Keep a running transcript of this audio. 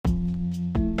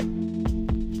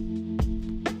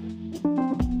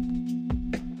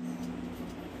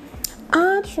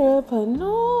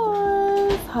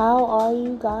Entrepreneurs, how are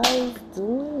you guys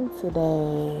doing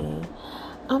today?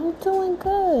 I'm doing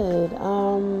good.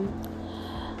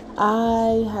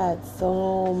 I had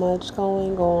so much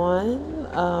going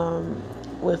on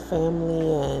with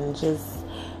family and just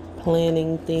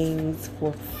planning things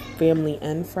for family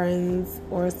and friends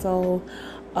or so.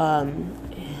 Um,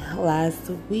 Last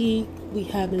week we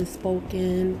haven't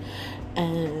spoken,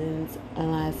 and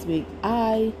last week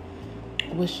I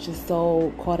was just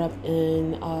so caught up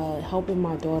in helping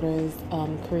my daughters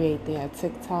create their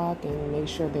TikTok and make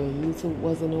sure their YouTube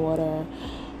was in order.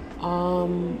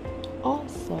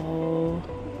 Also,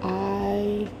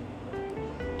 I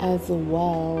as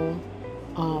well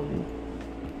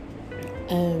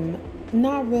am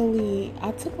not really.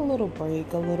 I took a little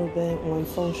break, a little bit on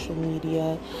social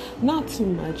media, not too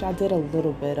much. I did a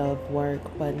little bit of work,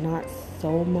 but not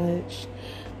so much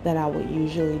that I would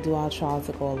usually do. I'll try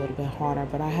to go a little bit harder,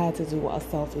 but I had to do a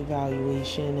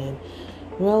self-evaluation and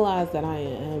realize that I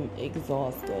am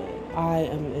exhausted. I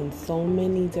am in so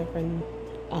many different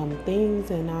things,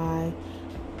 and I,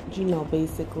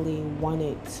 basically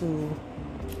wanted to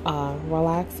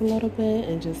relax a little bit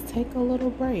and just take a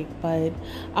little break. But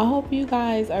I hope you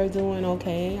guys are doing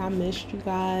okay. I missed you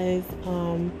guys.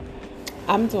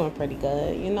 I'm doing pretty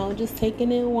good, just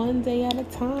taking it one day at a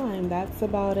time. That's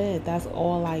about it. That's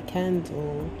all I can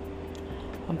do.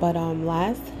 But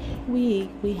last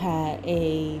week we had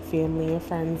a family and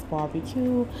friends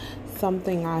barbecue,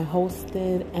 something I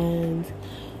hosted, and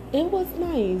it was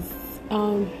nice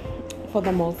for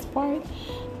the most part.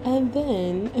 And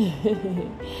then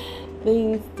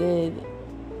things did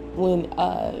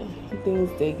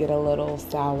get a little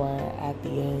sour at the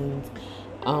end.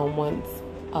 Once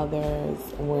others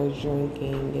were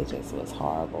drinking, it just was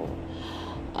horrible.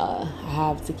 I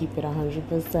have to keep it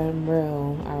 100%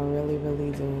 real. I really,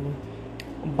 really do.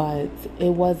 But it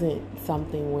wasn't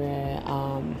something where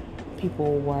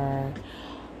people were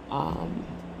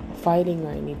fighting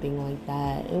or anything like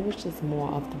that. It was just more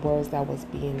of the words that was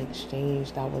being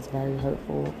exchanged that was very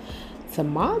hurtful to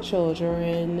my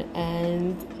children,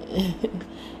 and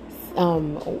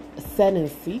said in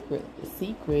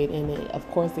secret, and of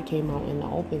course it came out in the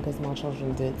open because my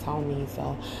children did tell me.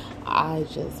 So I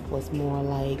just was more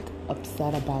like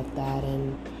upset about that,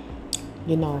 and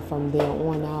from there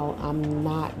on out, I'm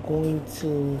not going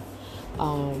to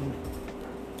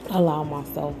allow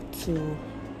myself to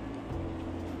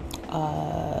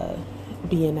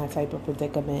be in that type of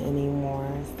predicament anymore.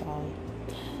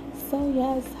 So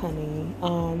yes, honey.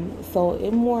 So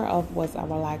it more of was a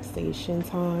relaxation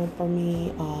time for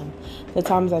me. The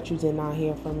times that you did not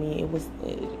hear from me, it was,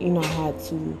 I had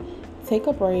to take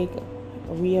a break,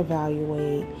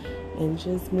 reevaluate, and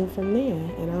just move from there.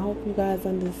 And I hope you guys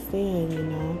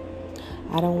understand.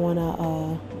 I don't want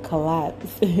to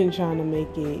collapse in trying to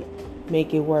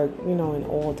make it work, in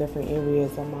all different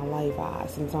areas of my life.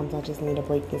 Sometimes I just need a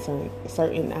break in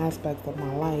certain aspects of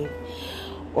my life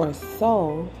or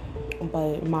so.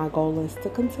 But my goal is to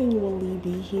continually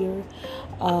be here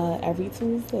every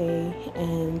Tuesday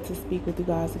and to speak with you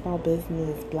guys about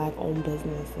business, black-owned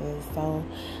businesses. So,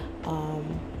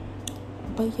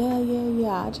 but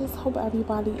yeah. I just hope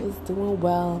everybody is doing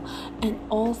well. And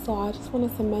also, I just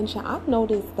wanted to mention, I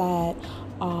noticed that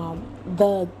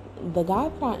the guy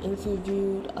that I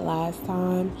interviewed last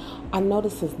time, I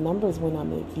noticed his numbers went up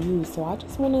in views. So I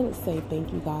just wanted to say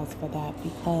thank you guys for that,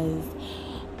 because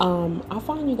I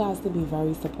find you guys to be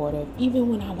very supportive, even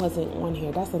when I wasn't on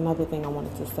here. That's another thing I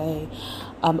wanted to say.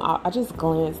 I just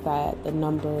glanced at the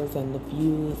numbers and the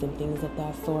views and things of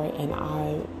that sort, and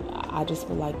I just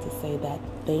would like to say that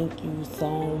thank you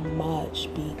so much,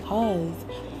 because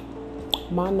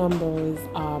my numbers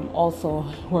also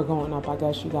were going up. I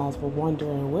guess you guys were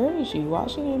wondering, where is she? Why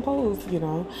she didn't post,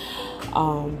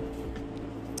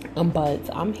 But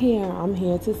I'm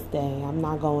here to stay. I'm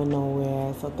not going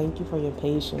nowhere. So thank you for your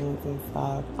patience and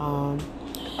stuff.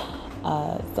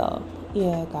 So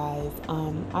yeah, guys.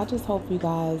 I just hope you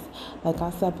guys, like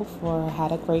I said before,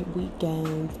 had a great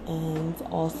weekend and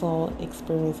also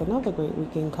experience another great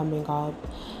weekend coming up.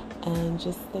 And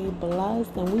just stay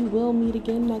blessed. And we will meet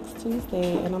again next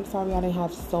Tuesday. And I'm sorry I didn't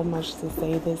have so much to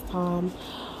say this time,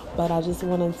 but I just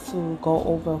wanted to go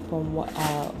over what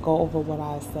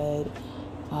I said.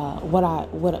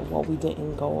 What we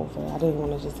didn't go over. I didn't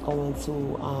want to just go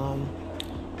into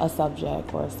a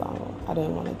subject or something. I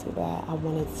didn't want to do that. I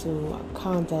wanted to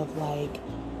kind of like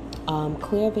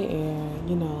clear the air,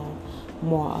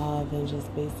 more of, and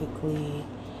just basically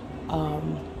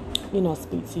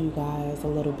speak to you guys a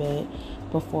little bit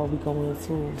before we go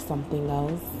into something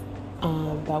else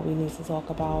that we need to talk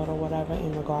about or whatever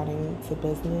in regarding to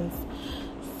business.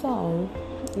 So,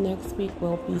 next week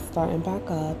we'll be starting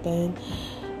back up, and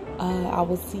I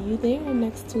will see you there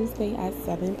next Tuesday at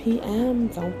 7 p.m.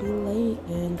 Don't be late,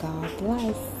 and God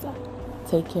bless.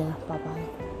 Take care. Bye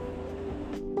bye.